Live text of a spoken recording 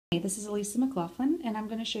Hey, this is Elisa McLaughlin, and I'm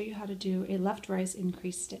going to show you how to do a left rise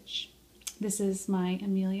increase stitch. This is my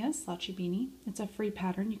Amelia slouchy beanie. It's a free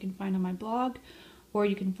pattern you can find on my blog, or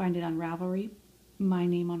you can find it on Ravelry. My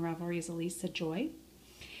name on Ravelry is Elisa Joy.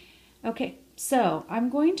 Okay, so I'm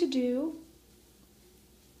going to do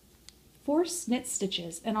 4 knit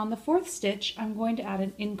stitches, and on the 4th stitch I'm going to add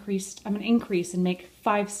an increase and make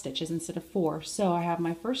 5 stitches instead of 4. So I have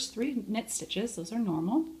my first 3 knit stitches, those are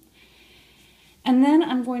normal. And then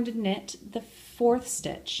I'm going to knit the 4th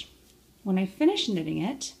stitch. When I finish knitting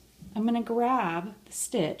it, I'm going to grab the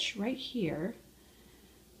stitch right here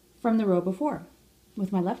from the row before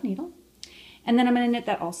with my left needle, and then I'm going to knit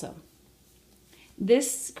that also.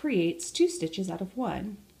 This creates 2 stitches out of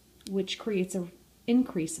 1, which creates an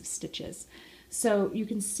increase of stitches. So you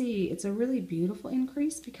can see it's a really beautiful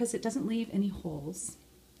increase because it doesn't leave any holes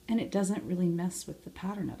and it doesn't really mess with the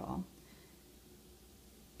pattern at all.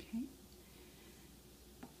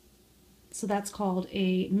 So that's called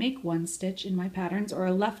a make 1 stitch in my patterns, or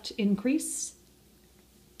a left increase.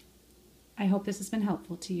 I hope this has been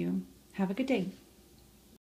helpful to you. Have a good day.